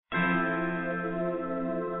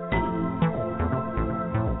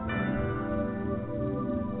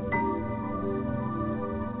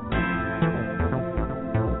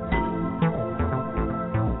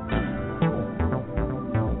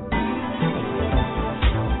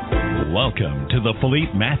Welcome to the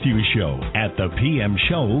Philippe Matthews Show at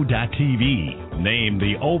thepmshow.tv. Named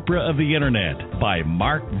the Oprah of the Internet by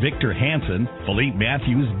Mark Victor Hansen, Philippe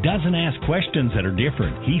Matthews doesn't ask questions that are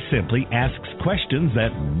different. He simply asks questions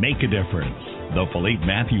that make a difference. The Philippe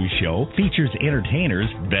Matthews Show features entertainers,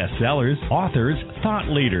 bestsellers, authors, thought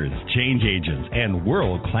leaders, change agents, and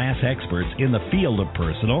world-class experts in the field of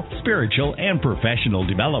personal, spiritual, and professional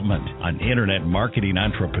development. An internet marketing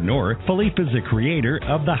entrepreneur, Philippe is the creator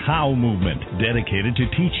of the How movement, dedicated to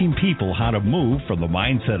teaching people how to move from the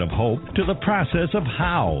mindset of hope to the process of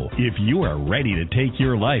how. If you are ready to take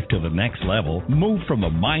your life to the next level, move from the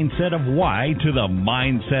mindset of why to the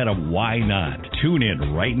mindset of why not. Tune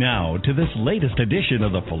in right now to this latest edition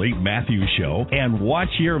of the Philippe Matthews Show and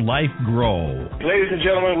watch your life grow. Ladies and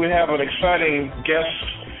gentlemen, we have an exciting guest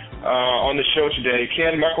on the show today.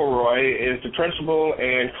 Ken McElroy is the principal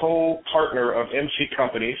and co-partner of MC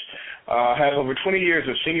Companies. Has over 20 years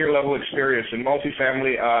of senior-level experience in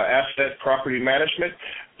multifamily asset property management,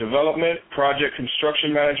 development, project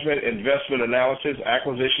construction management, investment analysis,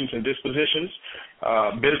 acquisitions and dispositions,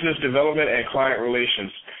 business development, and client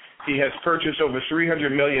relations. He has purchased over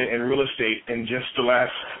 $300 million in real estate in just the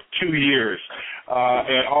last 2 years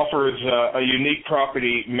and offers a unique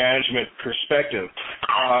property management perspective.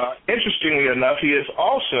 Interestingly enough, he is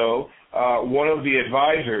also one of the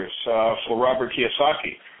advisors for Robert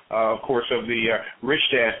Kiyosaki, of course, of the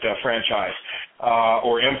Rich Dad franchise,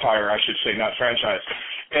 or empire, I should say, not franchise.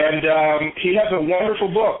 And he has a wonderful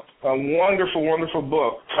book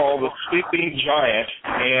book called The Sleeping Giant,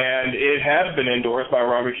 and it has been endorsed by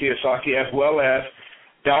Robert Kiyosaki as well as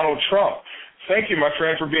Donald Trump. Thank you, my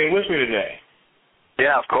friend, for being with me today.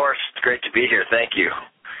 Yeah, of course. It's great to be here. Thank you.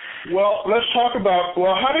 Well, let's talk about,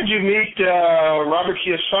 how did you meet Robert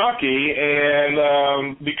Kiyosaki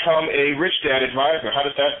and become a Rich Dad advisor? How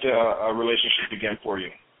did that relationship begin for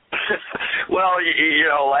you? Well,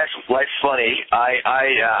 life's funny.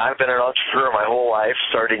 I've been an entrepreneur my whole life,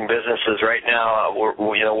 starting businesses. Right now,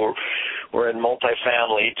 we're in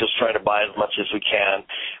multifamily, just trying to buy as much as we can.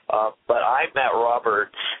 But I met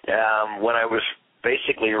Robert when I was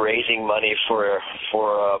basically raising money for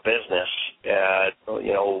a business.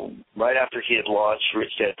 Right after he had launched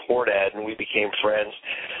Rich Dad Poor Dad, and we became friends.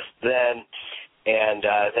 Then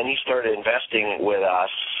he started investing with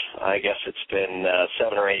us. I guess it's been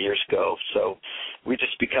 7 or 8 years ago. So we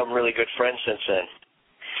just become really good friends since then.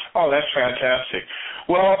 Oh, that's fantastic.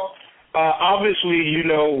 Well, obviously you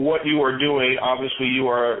know what you are doing. Obviously you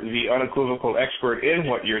are the unequivocal expert in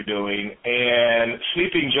what you're doing. And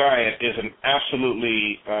Sleeping Giant is an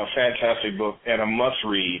absolutely fantastic book and a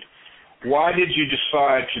must-read. Why did you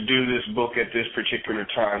decide to do this book at this particular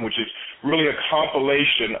time, which is really a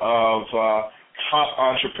compilation of top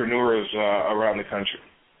entrepreneurs around the country?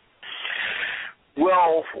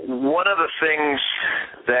 Well, one of the things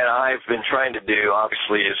that I've been trying to do,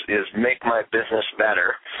 obviously, is make my business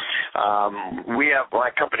better. My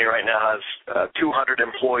company right now has 200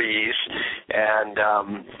 employees, and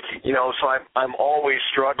so I'm always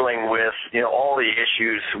struggling with all the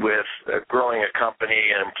issues with growing a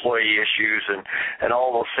company and employee issues and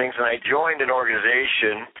all those things. And I joined an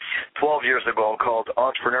organization 12 years ago called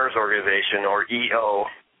Entrepreneurs Organization, or EO.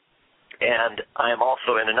 And I am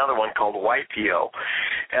also in another one called YPO.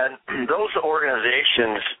 And those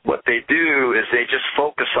organizations, what they do is they just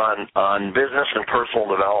focus on business and personal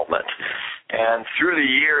development. And through the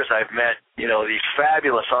years, I've met, these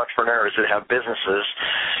fabulous entrepreneurs that have businesses.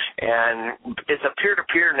 And it's a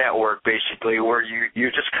peer-to-peer network, basically, where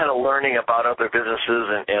you're just kind of learning about other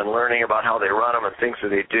businesses and learning about how they run them and things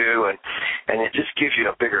that they do. And it just gives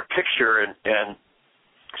you a bigger picture. And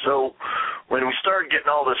so when we started getting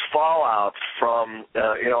all this fallout from,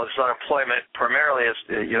 this unemployment, primarily, a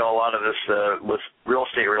lot of this was real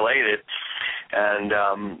estate related, and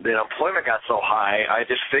the unemployment got so high, I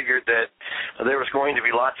just figured that there was going to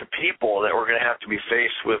be lots of people that were going to have to be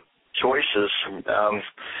faced with choices of,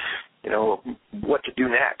 what to do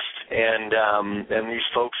next. And these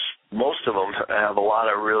folks, most of them have a lot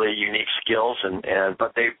of really unique skills,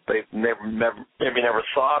 but they've never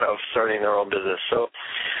thought of starting their own business. So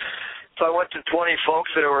I went to 20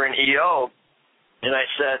 folks that were in EO, and I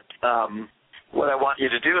said, what I want you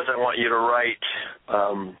to do is I want you to write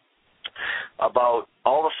about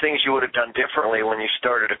all the things you would have done differently when you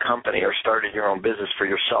started a company or started your own business for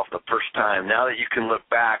yourself the first time. Now that you can look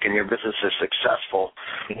back and your business is successful,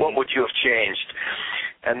 what would you have changed?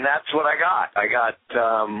 And that's what I got.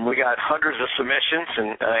 We got hundreds of submissions,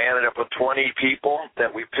 and I ended up with 20 people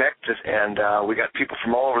that we picked, and we got people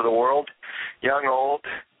from all over the world, young, old,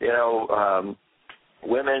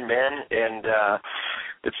 women, men, and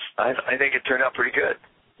I think it turned out pretty good.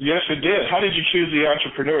 Yes, it did. How did you choose the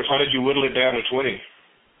entrepreneurs? How did you whittle it down to 20?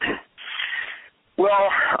 Well,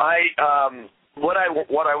 what I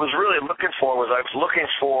was really looking for was I was looking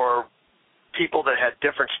for people that had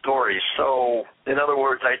different stories. So, in other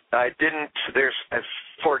words,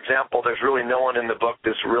 for example, there's really no one in the book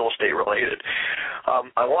that's real estate related.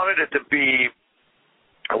 I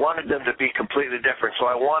wanted them to be completely different. So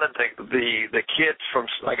I wanted the kids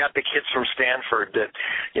I got the kids from Stanford that,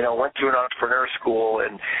 went to an entrepreneur school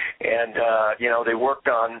and they worked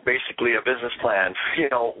on basically a business plan,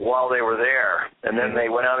 while they were there. And then they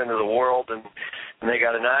went out into the world and they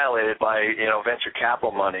got annihilated by, venture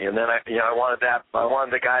capital money. And then I wanted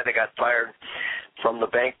the guy that got fired from the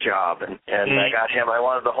bank job, and I got him. I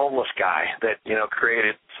wanted the homeless guy that,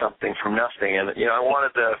 created something from nothing. And, I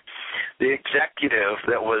wanted the executive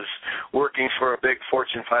that was working for a big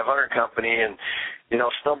Fortune 500 company and,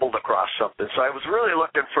 stumbled across something. So I was really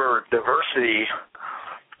looking for diversity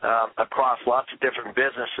across lots of different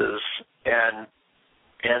businesses, and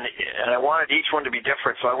I wanted each one to be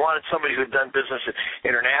different. So I wanted somebody who had done business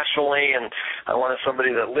internationally, and I wanted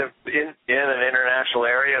somebody that lived in an international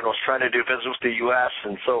area and was trying to do business with the U.S.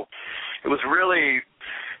 And so it was really,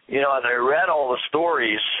 as I read all the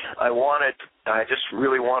stories, I just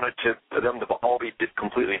really wanted for them to all be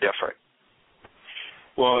completely different.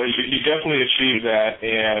 Well, you definitely achieved that,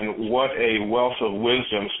 and what a wealth of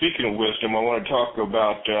wisdom. Speaking of wisdom, I want to talk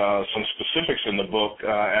about some specifics in the book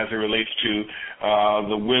as it relates to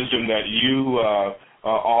the wisdom that you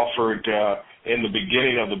offered in the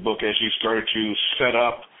beginning of the book as you started to set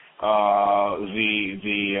up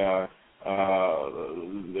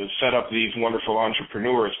set up these wonderful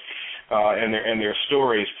entrepreneurs and their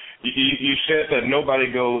stories. You said that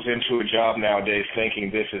nobody goes into a job nowadays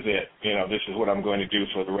thinking this is it. This is what I'm going to do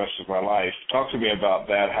for the rest of my life. Talk to me about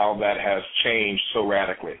that, how that has changed so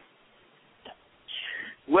radically.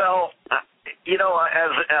 Well,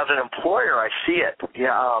 as an employer, I see it.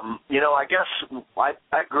 Yeah, I guess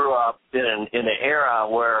I grew up in an era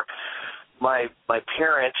where my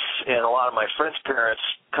parents and a lot of my friends' parents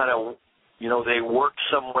kind of, they worked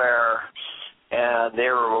somewhere and they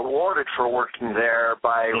were rewarded for working there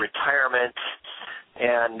by retirement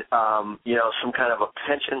and, some kind of a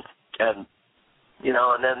pension and,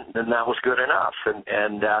 and then that was good enough.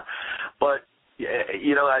 But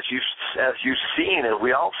as you've seen, and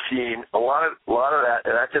we all seen a lot of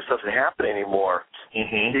that just doesn't happen anymore.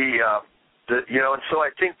 Mm-hmm. And so I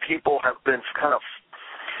think people have been kind of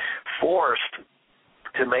forced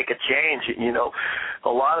to make a change. A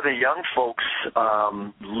lot of the young folks,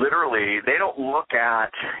 literally, they don't look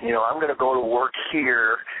at, I'm going to go to work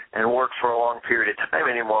here and work for a long period of time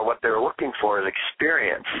anymore. What they're looking for is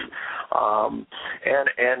experience.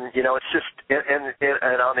 It's just,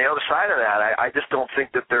 and on the other side of that, I just don't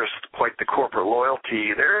think that there's quite the corporate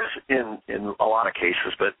loyalty. There is in a lot of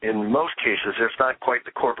cases, but in most cases, there's not quite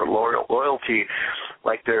the corporate loyalty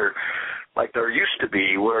like there used to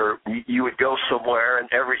be, where you would go somewhere and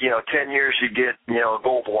every 10 years you get a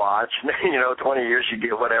gold watch, 20 years you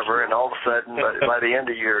get whatever, and all of a sudden by the end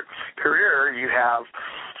of your career you have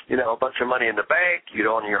a bunch of money in the bank, you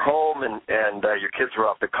own your home, and your kids are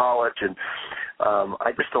off to college, and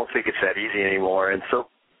I just don't think it's that easy anymore. And so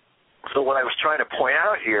what I was trying to point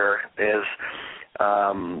out here is,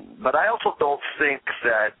 but I also don't think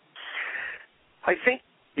that, I think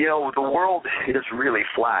the world is really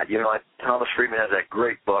flat. Thomas Friedman has that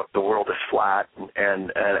great book, The World is Flat,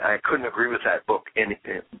 and I couldn't agree with that book any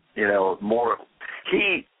more.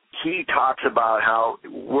 He talks about how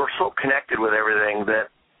we're so connected with everything that,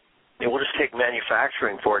 we'll just take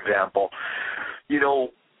manufacturing, for example.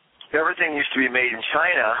 Everything used to be made in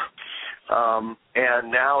China, and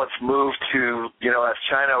now it's moved to, as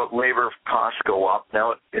China labor costs go up,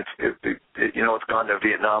 now it's gone to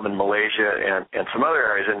Vietnam and Malaysia and some other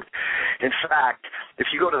areas. And in fact, if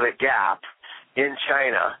you go to the Gap in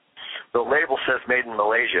China, the label says made in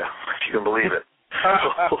Malaysia, if you can believe it.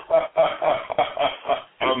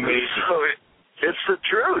 Amazing. So it's the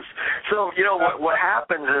truth. So, what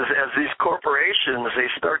happens is as these corporations, they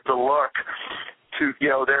start to look to,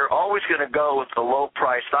 they're always going to go with the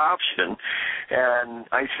low-priced option. And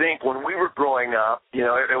I think when we were growing up, it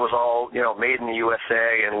was all, made in the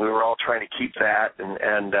USA, and we were all trying to keep that.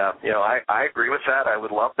 And I agree with that. I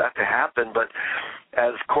would love that to happen. But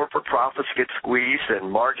as corporate profits get squeezed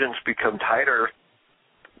and margins become tighter,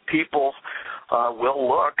 people will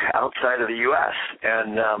look outside of the U.S.,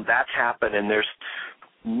 and that's happened, and there's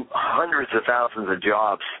hundreds of thousands of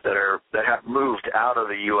jobs that have moved out of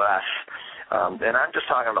the U.S., and I'm just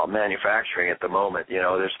talking about manufacturing at the moment.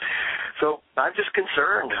 So I'm just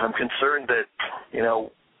concerned. I'm concerned that,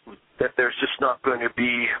 that there's just not going to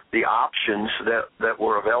be the options that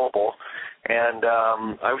were available. And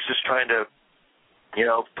I was just trying to,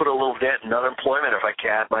 put a little dent in unemployment if I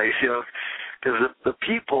can, because the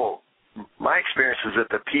people, my experience is that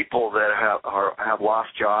the people that have lost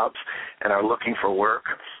jobs and are looking for work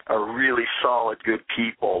are really solid, good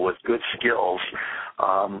people with good skills.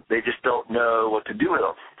 They just don't know what to do with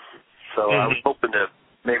them. So I was hoping to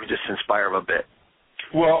maybe just inspire them a bit.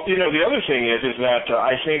 Well, the other thing is that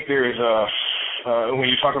I think there's when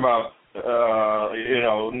you talk about,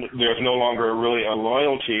 there's no longer really a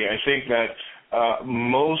loyalty, I think that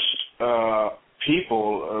most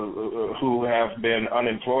people who have been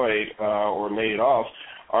unemployed or laid off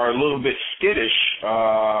are a little bit skittish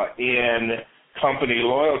in company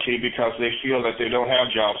loyalty because they feel that they don't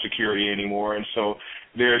have job security anymore. And so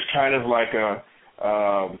there's kind of like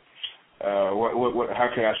how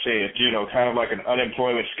can I say it, kind of like an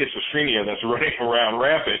unemployment schizophrenia that's running around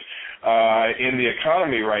rampant in the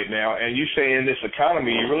economy right now. And you say in this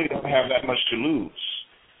economy you really don't have that much to lose.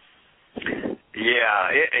 Yeah,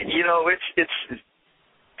 it's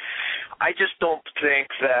I just don't think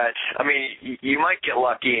that, you might get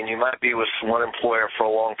lucky and you might be with one employer for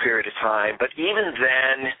a long period of time, but even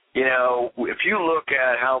then, if you look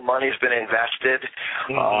at how money's been invested,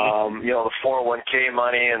 the 401k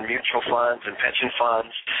money and mutual funds and pension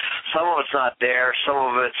funds, some of it's not there, some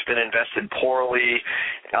of it's been invested poorly,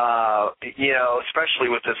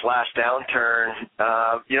 especially with this last downturn.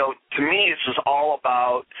 To me, this is all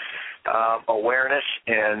about awareness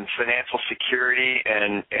and financial security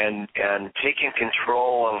and taking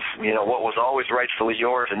control of what was always rightfully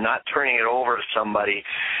yours and not turning it over to somebody,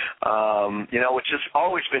 which has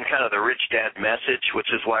always been kind of the rich dad message, which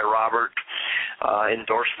is why Robert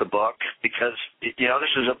endorsed the book, because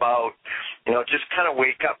this is about just kind of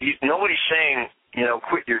wake up. Nobody's saying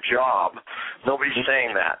quit your job. Nobody's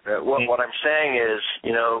saying that. What I'm saying is,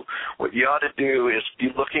 what you ought to do is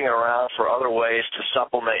be looking around for other ways to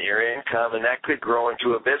supplement your income, and that could grow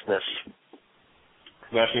into a business.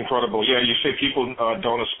 That's incredible. Yeah, you say people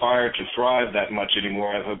don't aspire to thrive that much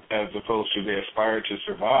anymore as opposed to they aspire to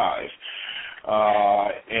survive.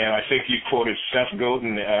 And I think you quoted Seth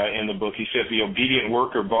Godin in the book. He said the obedient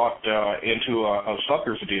worker bought into a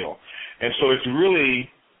sucker's deal. And so it's really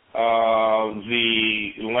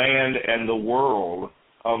the land and the world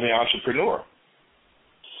of the entrepreneur.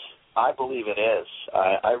 I believe it is.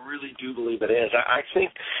 I really do believe it is. I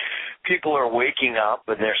think people are waking up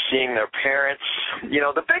and they're seeing their parents.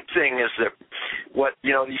 The big thing is that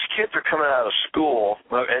these kids are coming out of school,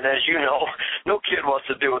 and as you know, no kid wants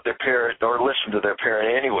to do with their parent or listen to their parent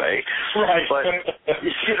anyway. Right. But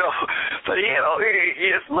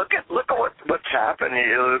look at what's happened.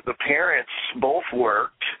 The parents both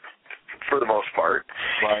worked for the most part.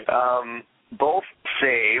 Right. Both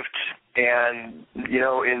saved. And,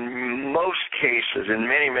 in most cases, in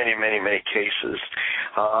many, many, many, many cases,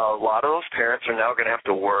 a lot of those parents are now going to have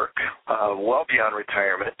to work well beyond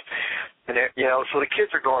retirement. And, so the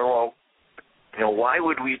kids are going, well, why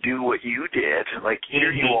would we do what you did? Like,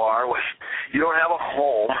 here you are, you don't have a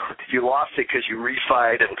home. You lost it because you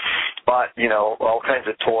refied and bought, all kinds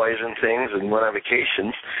of toys and things and went on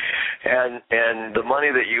vacations. And the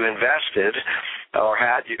money that you invested or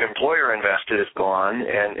had your employer invested is gone.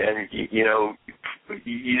 And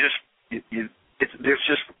there's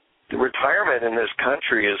just the retirement in this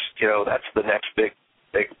country is, that's the next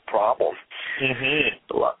big problem.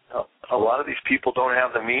 A lot of these people don't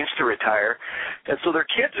have the means to retire, and so their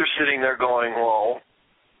kids are sitting there going, well,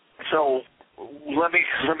 so let me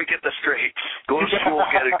get this straight. Go to school,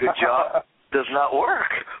 get a good job does not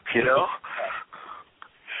work,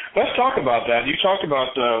 Let's talk about that. You talked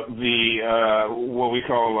about the what we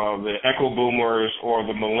call the echo boomers or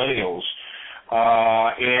the millennials,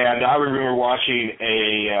 and I remember watching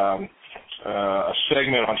a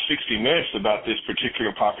segment on 60 Minutes about this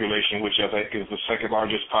particular population, which I think is the second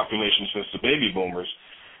largest population since the baby boomers.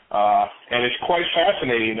 And it's quite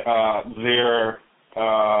fascinating, their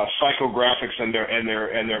psychographics and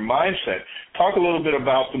their mindset. Talk a little bit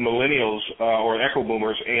about the millennials or echo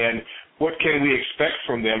boomers, and what can we expect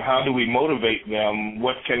from them? How do we motivate them?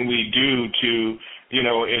 What can we do to,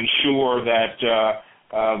 ensure that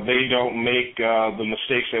they don't make the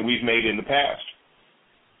mistakes that we've made in the past?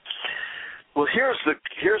 Well, here's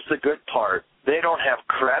the good part. They don't have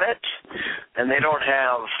credit, and they don't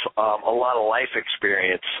have a lot of life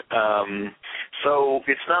experience. So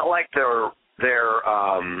it's not like they're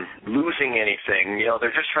losing anything.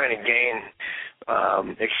 They're just trying to gain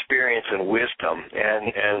experience and wisdom.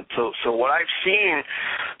 And so what I've seen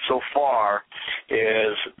so far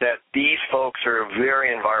is that these folks are very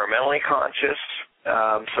environmentally conscious.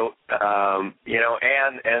 and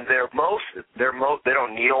they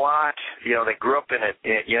don't need a lot. They grew up in a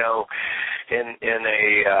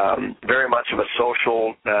very much of a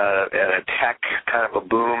social and a tech kind of a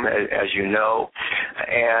boom, as you know,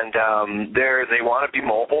 and they want to be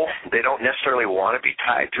mobile. They don't necessarily want to be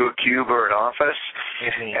tied to a cube or an office,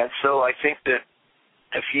 and so I think that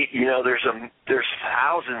if there's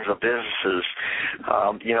thousands of businesses,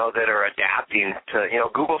 that are adapting to,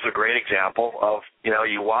 Google's a great example of,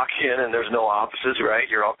 you walk in and there's no offices, right?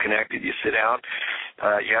 You're all connected. You sit down,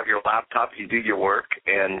 you have your laptop, you do your work,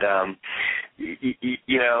 and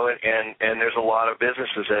and there's a lot of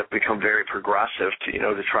businesses that have become very progressive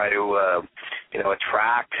to try to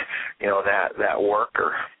attract that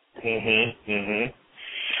worker.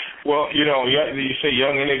 Well, you say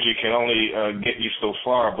young energy can only get you so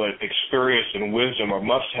far, but experience and wisdom are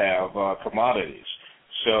must-have commodities.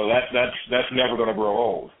 So that's never going to grow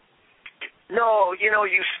old. No,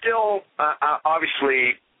 you still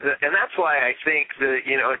obviously, and that's why I think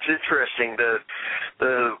it's interesting.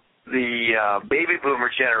 The baby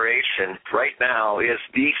boomer generation right now is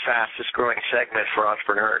the fastest growing segment for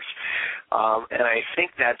entrepreneurs. And I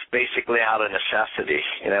think that's basically out of necessity,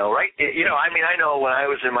 right? I know when I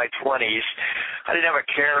was in my 20s, I didn't have a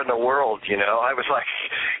care in the world, I was like,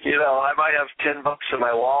 I might have $10 in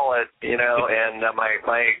my wallet, and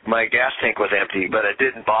my gas tank was empty, but it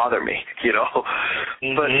didn't bother me,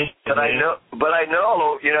 But I know,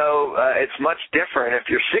 it's much different if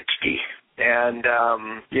you're 60. And,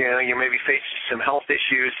 you maybe face some health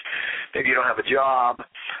issues, maybe you don't have a job.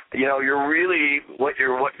 You're really, what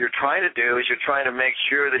you're trying to do is you're trying to make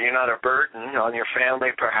sure that you're not a burden on your family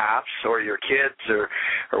perhaps, or your kids or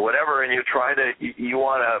whatever, and you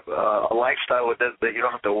want a lifestyle that you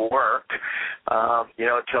don't have to work,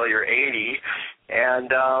 until you're 80.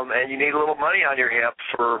 And you need a little money on your hip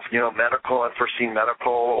for medical, unforeseen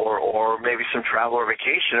medical, or maybe some travel or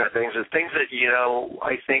vacation or things that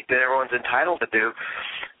I think that everyone's entitled to do.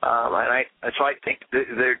 So I think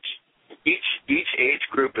each age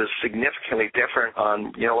group is significantly different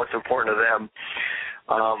on what's important to them.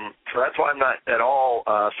 So that's why I'm not at all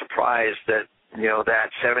surprised that that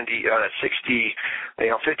 70, that 60,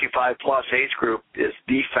 55 plus age group is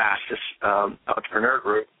the fastest entrepreneur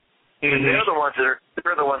group. And they're the ones that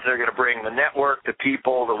are going to bring the network, the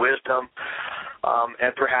people, the wisdom,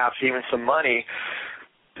 and perhaps even some money,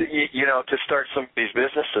 to start some of these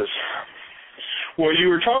businesses. Well, you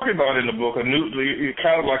were talking about in the book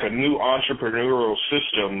kind of like a new entrepreneurial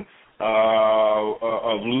system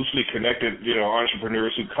of loosely connected,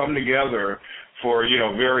 entrepreneurs who come together for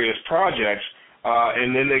various projects,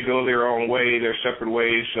 and then they go their own way, their separate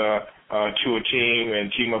ways to a team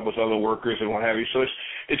and team up with other workers and what have you. So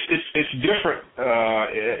it's different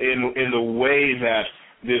in the way that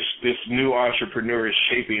this new entrepreneur is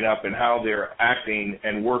shaping up and how they're acting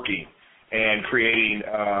and working and creating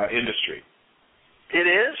industry. It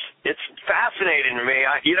is. It's fascinating to me.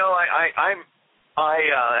 As you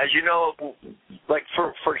know, like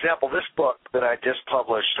for example, this book that I just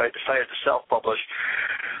published, I decided to self-publish.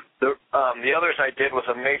 The others I did with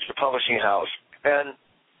a major publishing house, and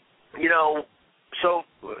so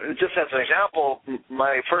just as an example,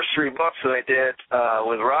 my first 3 books that I did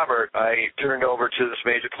with Robert, I turned over to this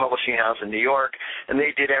major publishing house in New York, and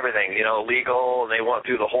they did everything, legal, and they went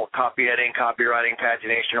through the whole copy editing, copywriting,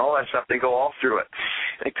 pagination, all that stuff. They go all through it.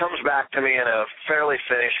 And it comes back to me in a fairly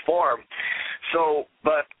finished form. So,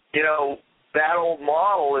 but, that old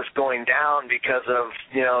model is going down because of,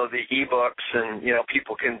 the e-books and,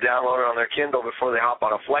 people can download it on their Kindle before they hop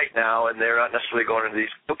on a flight now, and they're not necessarily going to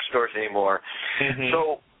these bookstores anymore.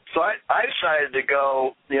 So I decided to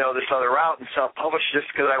go, this other route and self-publish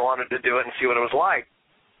just because I wanted to do it and see what it was like.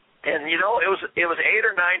 And, it was 8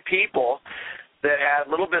 or 9 people that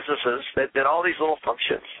had little businesses that did all these little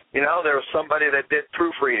functions. There was somebody that did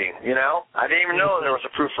proofreading, I didn't even know there was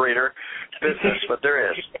a proofreader business, but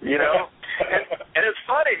there is, And it's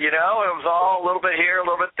funny, it was all a little bit here, a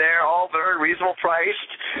little bit there, all very reasonable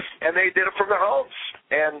priced, and they did it from their homes.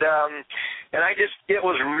 And it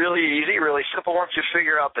was really easy, really simple once you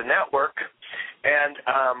figure out the network. And,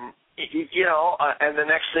 and the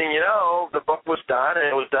next thing you know, the book was done, and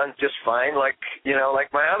it was done just fine, like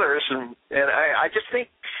my others. And I just think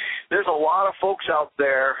there's a lot of folks out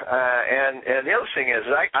there. And the other thing is,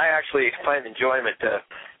 I actually find enjoyment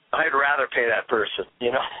I'd rather pay that person,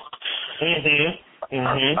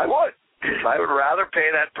 I would. I would rather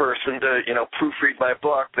pay that person to, proofread my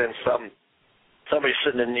book than somebody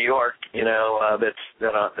sitting in New York,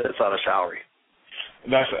 that's on a salary.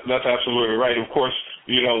 That's absolutely right. Of course,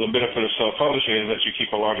 the benefit of self-publishing is that you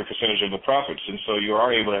keep a larger percentage of the profits, and so you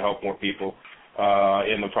are able to help more people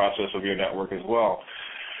in the process of your network as well.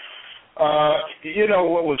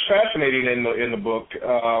 What was fascinating in the book,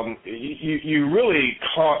 you really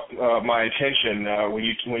caught my attention when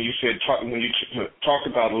you talked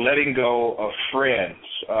about letting go of friends.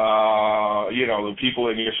 The people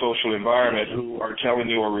in your social environment who are telling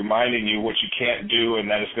you or reminding you what you can't do and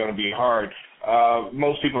that it's going to be hard.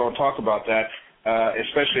 Most people don't talk about that,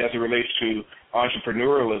 especially as it relates to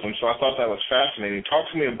entrepreneurialism. So I thought that was fascinating. Talk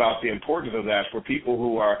to me about the importance of that for people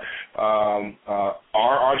who are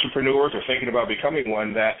entrepreneurs or thinking about becoming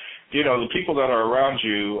one, that, the people that are around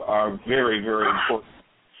you are very, very important.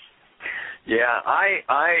 Yeah,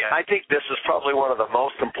 I think this is probably one of the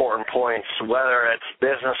most important points, whether it's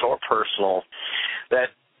business or personal, that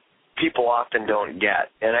people often don't get.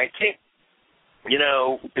 And I think,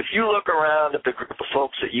 if you look around at the group of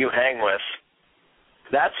folks that you hang with,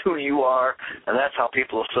 that's who you are, and that's how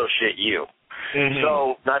people associate you. Mm-hmm.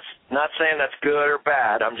 So not saying that's good or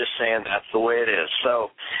bad. I'm just saying that's the way it is.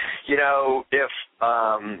 So, if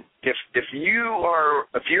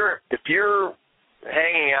you're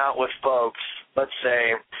hanging out with folks, let's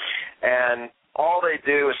say, and all they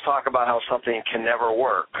do is talk about how something can never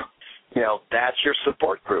work, that's your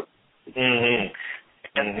support group. Mm-hmm.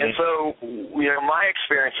 And so, my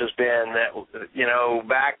experience has been that,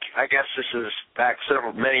 back, I guess this is back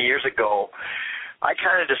many years ago, I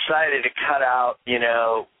kind of decided to cut out,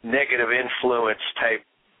 negative influence type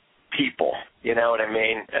people, you know what I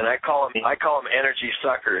mean? And I call them energy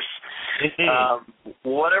suckers.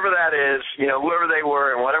 Whatever that is, whoever they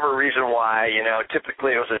were and whatever reason why,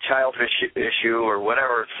 typically it was a childhood issue or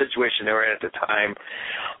whatever situation they were in at the time.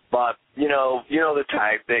 But, the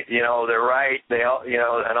type, they're right,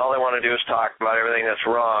 and all they want to do is talk about everything that's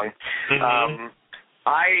wrong. Mm-hmm.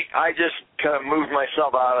 I just kind of moved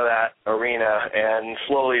myself out of that arena and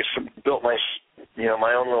slowly built my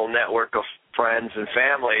own little network of friends and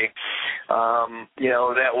family,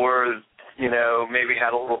 that were, maybe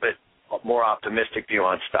had a little bit more optimistic view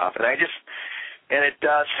on stuff. And it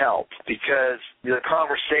does help because the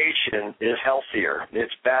conversation is healthier.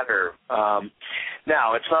 It's better.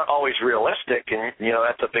 Now, it's not always realistic, and,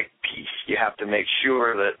 that's a big piece. You have to make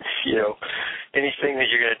sure that, anything that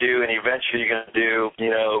you're going to do and eventually you're going to do,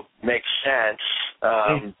 makes sense.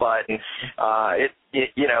 But,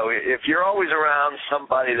 if you're always around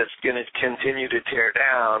somebody that's going to continue to tear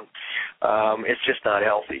down, it's just not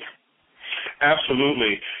healthy.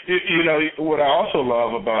 Absolutely. What I also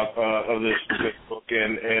love about this book,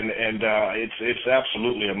 and it's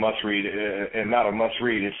absolutely a must read, and not a must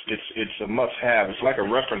read. It's a must have. It's like a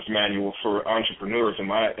reference manual for entrepreneurs, in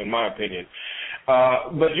my opinion.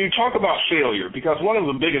 But you talk about failure, because one of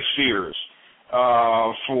the biggest fears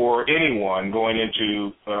for anyone going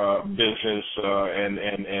into business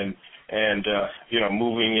and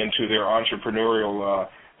moving into their entrepreneurial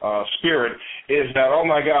spirit is that, oh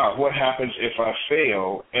my God, what happens if I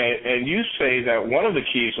fail? And you say that one of the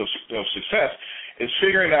keys of success is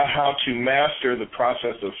figuring out how to master the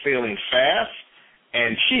process of failing fast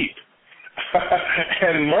and cheap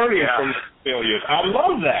and learning from failures. I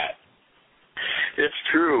love that. It's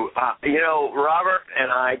true. Robert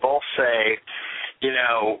and I both say,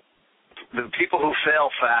 the people who fail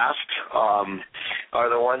fast are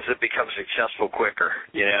the ones that become successful quicker,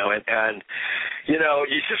 and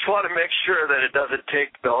you just want to make sure that it doesn't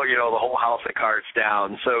take the whole house of cards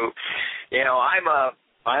down. So,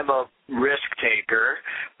 I'm a risk taker,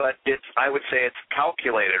 but I would say it's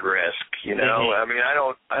calculated risk, Mm-hmm. I mean,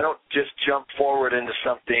 I don't just jump forward into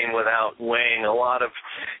something without weighing a lot of,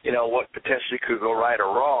 what potentially could go right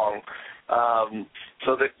or wrong.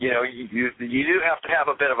 So that, you do have to have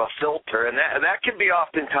a bit of a filter, and that can be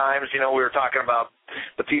oftentimes, we were talking about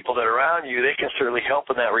the people that are around you, they can certainly help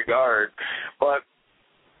in that regard. But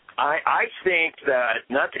I think that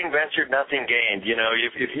nothing ventured, nothing gained.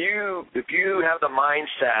 If you have the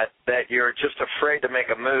mindset that you're just afraid to make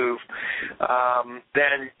a move,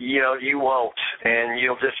 then you won't, and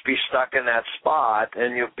you'll just be stuck in that spot,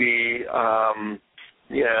 and you'll be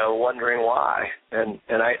wondering why. And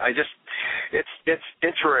I just, it's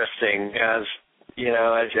interesting as you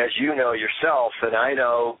know yourself, and I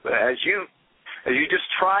know as you just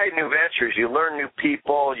try new ventures, you learn new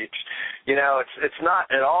people. It's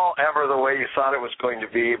not at all ever the way you thought it was going to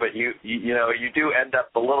be, but you do end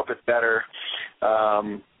up a little bit better,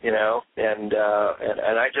 and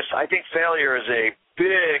I think failure is a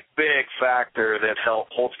big factor that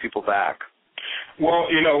holds people back. Well,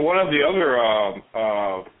 one of the other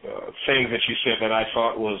things that you said that I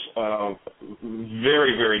thought was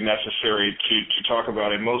very, very necessary to talk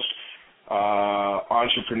about, and most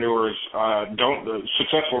entrepreneurs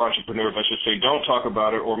successful entrepreneurs, I should say, don't talk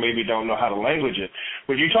about it or maybe don't know how to language it.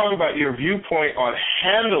 But you talk about your viewpoint on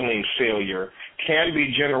handling failure can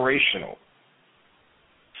be generational.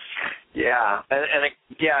 Yeah,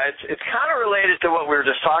 it's kind of related to what we were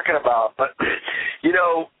just talking about, but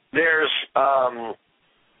there's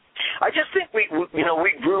I just think we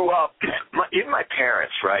grew up, even my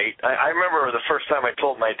parents, right? I remember the first time I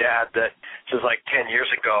told my dad that, this was like 10 years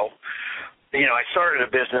ago, I started a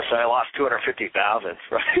business and I lost $250,000,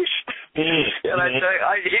 right? And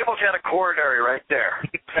he almost had a coronary right there.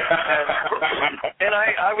 And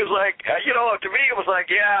I was like, to me it was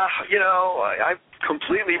like, I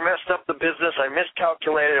completely messed up the business. I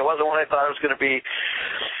miscalculated. It wasn't what I thought it was going to be.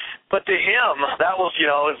 But to him, that was,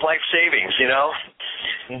 his life savings,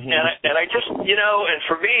 Mm-hmm. And I just, and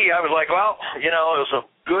for me, I was like, well, it was a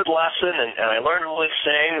good lesson, and I learned all these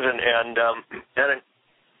things, and I'm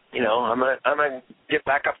gonna get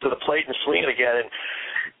back up to the plate and swing it again,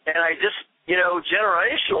 and I just,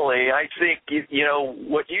 generationally, I think,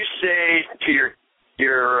 what you say to your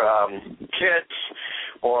kids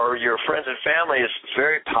or your friends and family is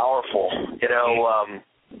very powerful.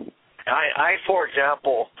 I, for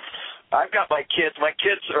example, I've got my kids. My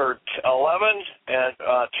kids are 11 and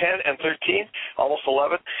 10 and 13, almost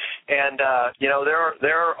 11, and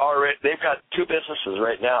they're already, they've got two businesses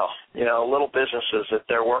right now. Little businesses that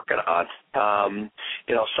they're working on.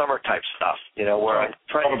 Summer type stuff. Where I'm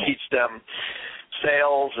trying to teach them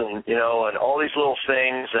sales and and all these little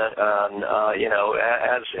things, and and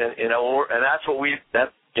that's what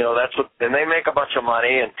that's what, and they make a bunch of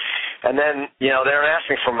money, and then they're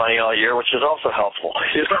asking for money all year, which is also helpful.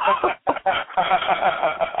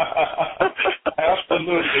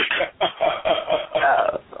 Absolutely.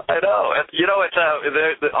 I know. It's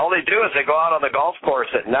all they do is they go out on the golf course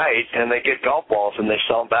at night and they get golf balls and they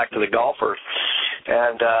sell them back to the golfers.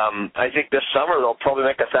 And I think this summer they'll probably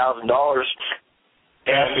make $1,000.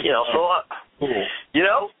 And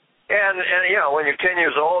and when you're 10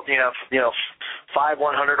 years old, you have $5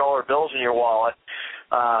 $100 bills in your wallet.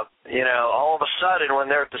 All of a sudden when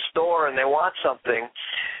they're at the store and they want something,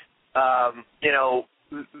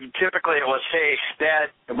 typically it was, hey,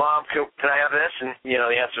 Dad, Mom, can I have this? And the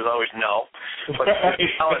answer is always no. But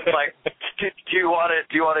now it's like, do you want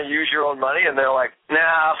to use your own money? And they're like,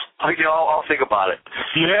 nah, I'll think about it.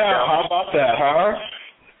 Yeah, how about that, huh?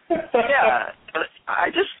 Yeah,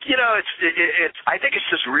 I just it's I think it's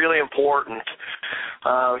just really important,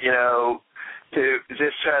 to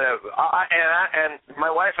this kind of and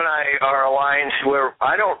my wife and I are aligned where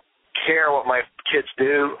I don't care what my kids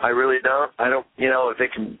do. I really don't. I don't. They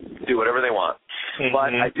can do whatever they want. Mm-hmm.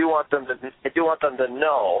 But I do want them to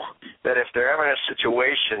know that if they're ever in a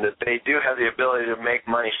situation that they do have the ability to make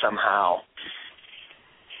money somehow.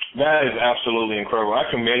 That is absolutely incredible. I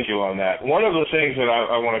commend you on that. One of the things that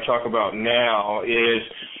I want to talk about now is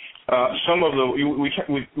some of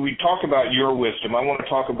we talked about your wisdom. I want to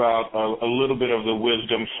talk about a little bit of the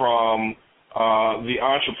wisdom from the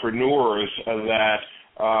entrepreneurs that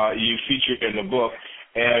you featured in the book.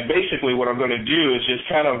 And basically what I'm going to do is just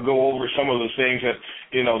kind of go over some of the things that,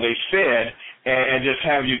 they said and just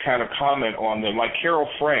have you kind of comment on them. Like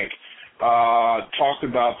Carol Frank talked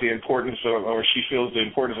about the importance of, or she feels the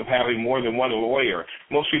importance of having more than one lawyer.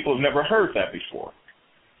 Most people have never heard that before.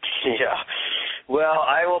 Yeah. Well,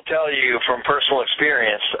 I will tell you from personal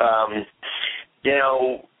experience,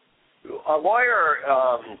 a lawyer,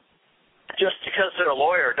 just because they're a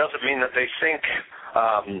lawyer doesn't mean that they think,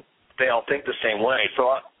 they all think the same way.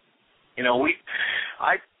 So,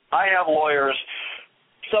 I have lawyers.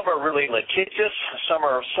 Some are really litigious.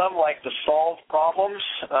 Some like to solve problems.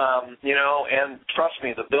 And trust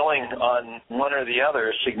me, the billing on one or the other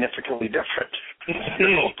is significantly different.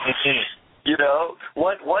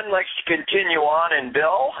 One likes to continue on and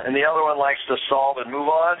bill, and the other one likes to solve and move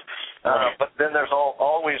on. But then there's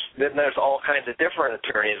all kinds of different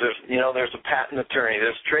attorneys. There's a patent attorney,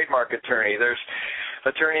 there's a trademark attorney, there's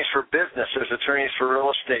attorneys for business, there's attorneys for real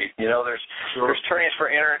estate. There's attorneys for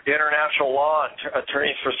international law,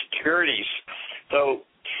 attorneys for securities. So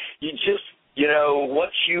you just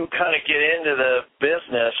once you kind of get into the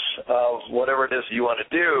business of whatever it is you want to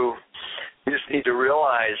do, you just need to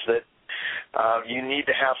realize that you need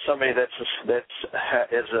to have somebody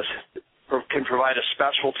can provide a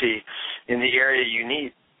specialty in the area you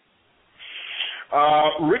need.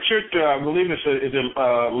 Richard, I believe is it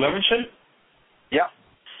Levinson? Yeah.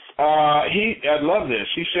 I love this.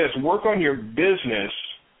 He says, work on your business,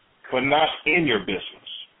 but not in your business.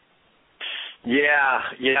 Yeah.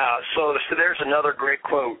 So there's another great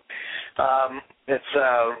quote. It's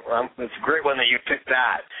a great one that you picked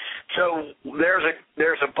that. So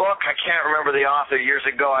there's a book, I can't remember the author, years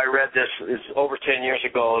ago I read this, it's over 10 years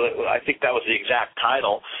ago, I think that was the exact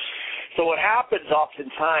title. So what happens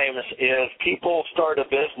oftentimes is people start a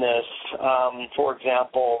business, for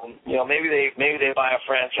example, maybe they buy a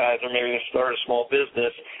franchise or maybe they start a small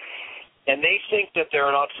business, and they think that they're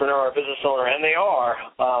an entrepreneur or a business owner, and they are,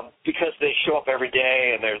 because they show up every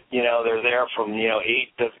day and they're there from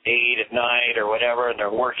 8 to 8 at night or whatever, and they're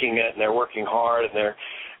working it and they're working hard and they're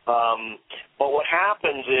but what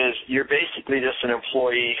happens is you're basically just an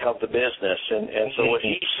employee of the business, and so what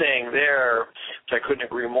he's saying there, which I couldn't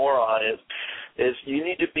agree more on, is you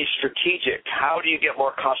need to be strategic. How do you get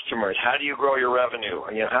more customers? How do you grow your revenue?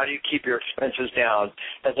 How do you keep your expenses down,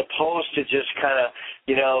 as opposed to just kind of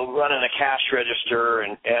running a cash register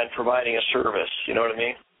and providing a service. You know what I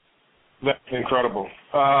mean? That's incredible.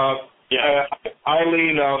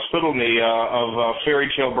 Eileen Spittleny of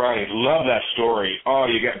Fairy Tale Brownies. Love that story. Oh,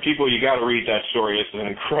 you got to read that story. It's an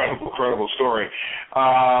incredible story.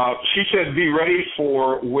 She says, be ready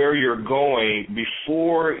for where you're going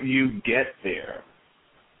before you get there.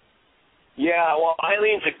 Yeah, well,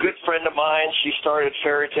 Eileen's a good friend of mine. She started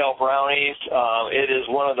Fairy Tale Brownies. It is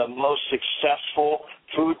one of the most successful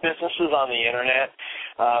food businesses on the internet.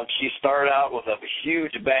 She started out with a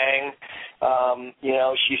huge bang.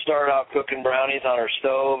 She started out cooking brownies on her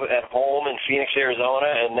stove at home in Phoenix, Arizona,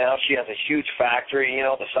 and now she has a huge factory,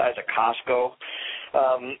 the size of Costco.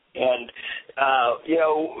 I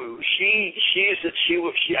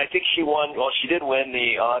think she won. Well, she did win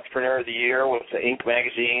the Entrepreneur of the Year with the Inc.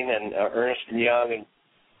 magazine and Ernst & Young,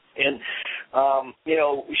 and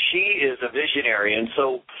she is a visionary. And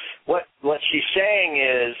so what she's saying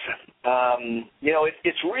is,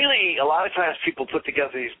 it's really, a lot of times people put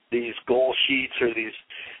together these goal sheets or these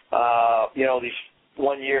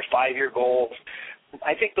 1 year, 5 year goals.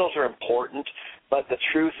 I think those are important, but the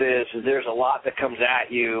truth is there's a lot that comes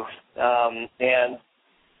at you, and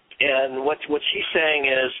what she's saying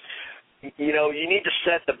is, you need to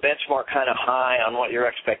set the benchmark kind of high on what your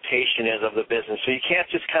expectation is of the business. So you can't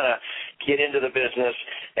just kind of get into the business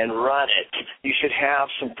and run it. You should have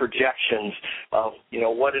some projections of,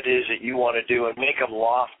 what it is that you want to do and make them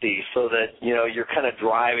lofty so that, you're kind of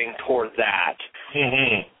driving toward that.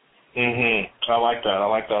 I like that. I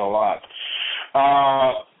like that a lot.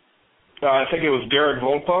 I think it was Derek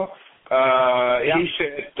Volpa. He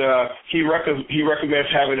said he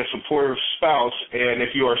recommends having a supportive spouse, and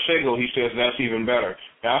if you are single, he says that's even better.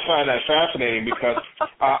 Now, I find that fascinating because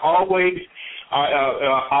I always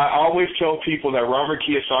tell people that Robert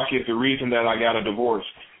Kiyosaki is the reason that I got a divorce.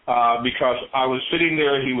 Because I was sitting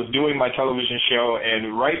there, he was doing my television show,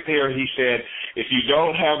 and right there he said, if you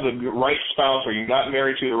don't have the right spouse or you're not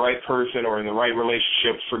married to the right person or in the right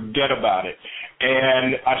relationship, forget about it.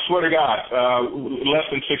 And I swear to God, less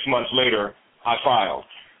than 6 months later, I filed.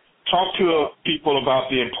 Talk to people about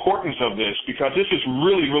the importance of this, because this is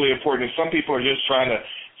really, really important. And some people are just trying to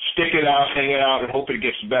stick it out, hang it out, and hope it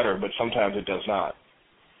gets better, but sometimes it does not.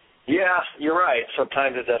 Yeah, you're right.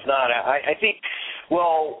 Sometimes it does not. I think,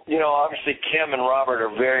 well, obviously Kim and Robert are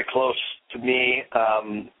very close to me,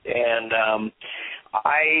 and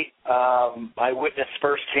I witnessed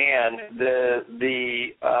firsthand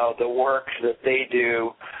the work that they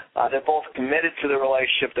do. They're both committed to the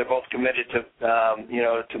relationship. They're both committed to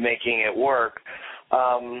to making it work,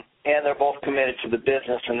 and they're both committed to the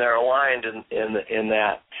business, and they're aligned in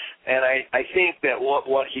that. And I think that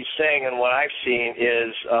what he's saying and what I've seen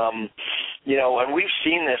is, and we've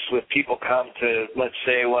seen this with people come to, let's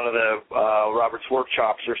say, one of the Robert's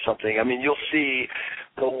workshops or something. I mean, you'll see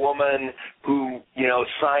the woman who,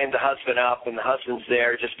 signed the husband up, and the husband's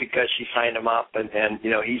there just because she signed him up, and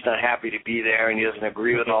he's not happy to be there, and he doesn't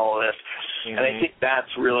agree with all of this. And I think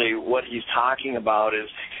that's really what he's talking about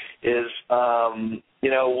is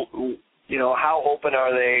how open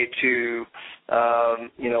are they to,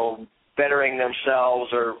 bettering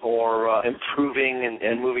themselves or improving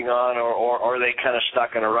and moving on, or are they kind of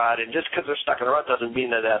stuck in a rut? And just because they're stuck in a rut doesn't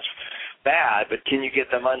mean that that's bad, but can you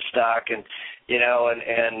get them unstuck? And,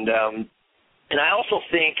 and I also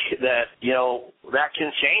think that, that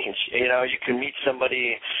can change. You can meet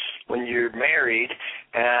somebody when you're married,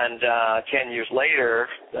 and 10 years later,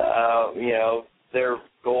 their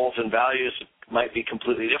goals and values might be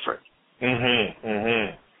completely different.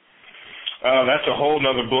 That's a whole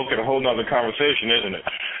nother book and a whole nother conversation, isn't it?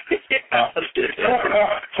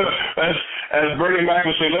 As Bernie Mac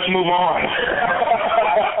would say, let's move on.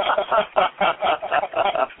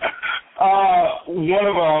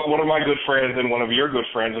 One of my good friends and one of your good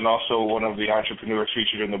friends, and also one of the entrepreneurs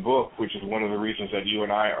featured in the book, which is one of the reasons that you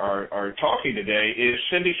and I are talking today, is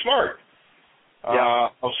Cindy Smart.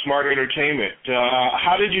 of smart entertainment.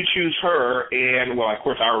 How did you choose her? And, well, of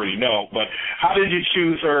course, I already know, but how did you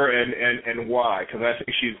choose her and why? Because I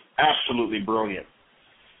think she's absolutely brilliant.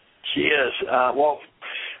 She is. Well,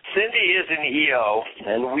 Cindy is an EO,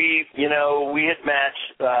 and we had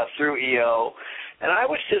matched through EO, and I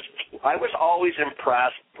was always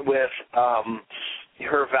impressed with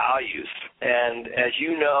her values, and as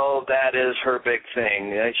you know, that is her big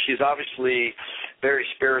thing. She's obviously very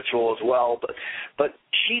spiritual as well, but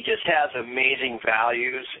she just has amazing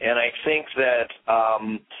values, and I think that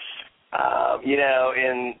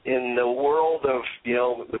in the world of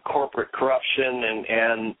the corporate corruption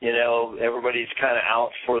and everybody's kind of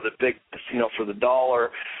out for the big for the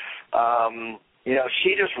dollar.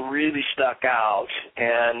 She just really stuck out,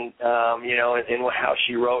 and in how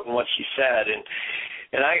she wrote and what she said,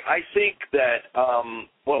 and I think that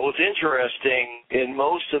what was interesting in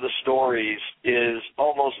most of the stories is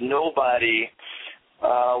almost nobody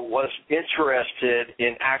was interested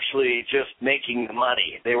in actually just making the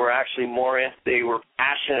money. They were actually they were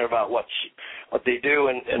passionate about what they do,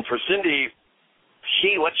 and for Cindy,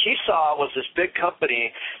 what she saw was this big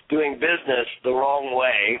company doing business the wrong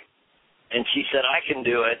way. And she said, I can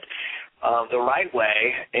do it the right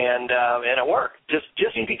way, and it worked, just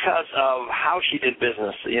because of how she did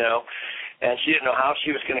business, and she didn't know how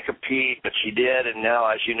she was going to compete, but she did, and now,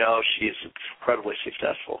 as you know, she's incredibly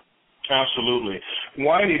successful. Absolutely.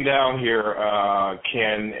 Winding down here,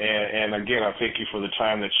 Ken, and again, I thank you for the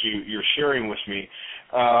time that you're sharing with me.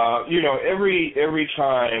 Every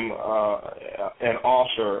time an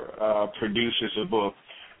author produces a book,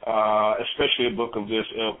 especially a book of this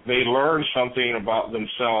ilk, they learn something about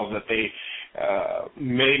themselves that they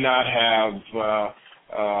may not have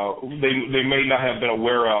they may not have been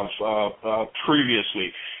aware of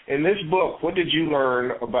previously. In this book, what did you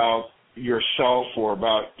learn about yourself or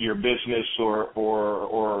about your business or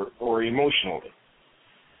emotionally?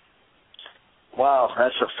 Wow,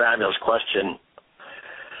 that's a fabulous question.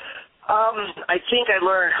 I think I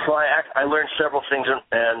learned several things,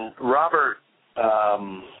 and Robert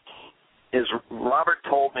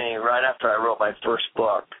told me right after I wrote my first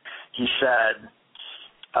book, he said,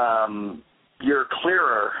 you're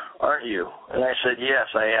clearer, aren't you? And I said, yes,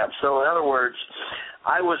 I am. So in other words,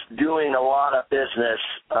 I was doing a lot of business,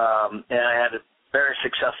 and I had a very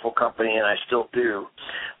successful company, and I still do.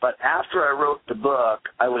 But after I wrote the book,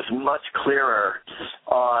 I was much clearer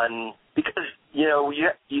on, because,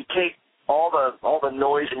 you take all the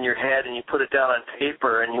noise in your head and you put it down on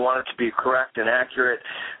paper and you want it to be correct and accurate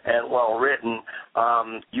and well written,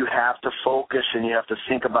 you have to focus and you have to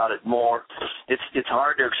think about it more. It's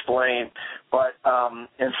hard to explain, but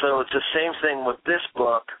and so it's the same thing with this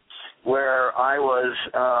book, where I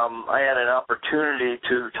had an opportunity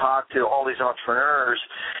to talk to all these entrepreneurs,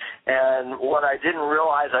 and what I didn't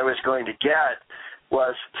realize I was going to get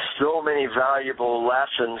was so many valuable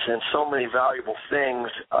lessons and so many valuable things,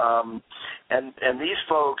 and these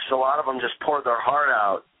folks, a lot of them just poured their heart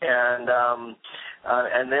out, and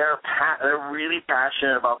they're really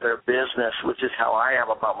passionate about their business, which is how I am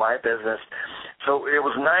about my business. So it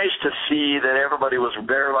was nice to see that everybody was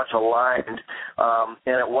very much aligned,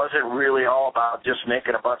 and it wasn't really all about just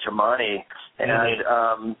making a bunch of money,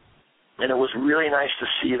 and it was really nice to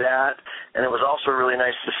see that, and it was also really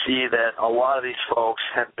nice to see that a lot of these folks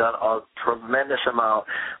have done a tremendous amount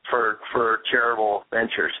for charitable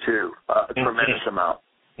ventures, too, tremendous amount.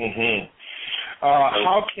 Mm-hmm.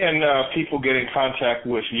 How can people get in contact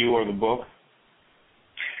with you or the book?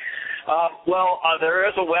 There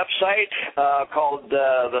is a website called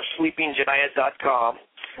thesleepinggiant.com.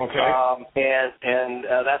 Okay. And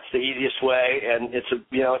that's the easiest way, and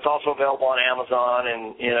it's also available on Amazon,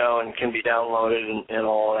 and can be downloaded and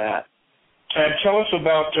all of that. And tell us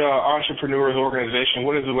about Entrepreneurial Organization.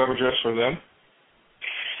 What is the web address for them?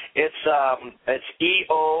 It's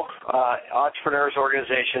EO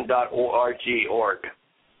entrepreneursorganization.org.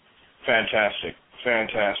 Fantastic.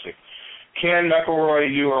 Ken McElroy,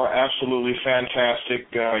 you are absolutely fantastic.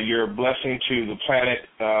 You're a blessing to the planet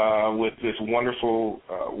with this wonderful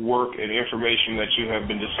work and information that you have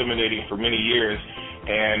been disseminating for many years,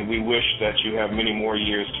 and we wish that you have many more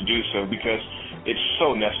years to do so, because it's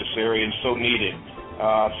so necessary and so needed.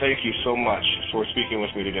 Thank you so much for speaking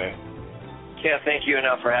with me today. Yeah, thank you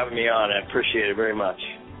enough for having me on. I appreciate it very much.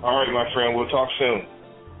 All right, my friend. We'll talk soon.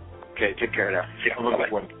 Okay, take care now.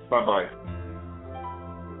 Bye-bye.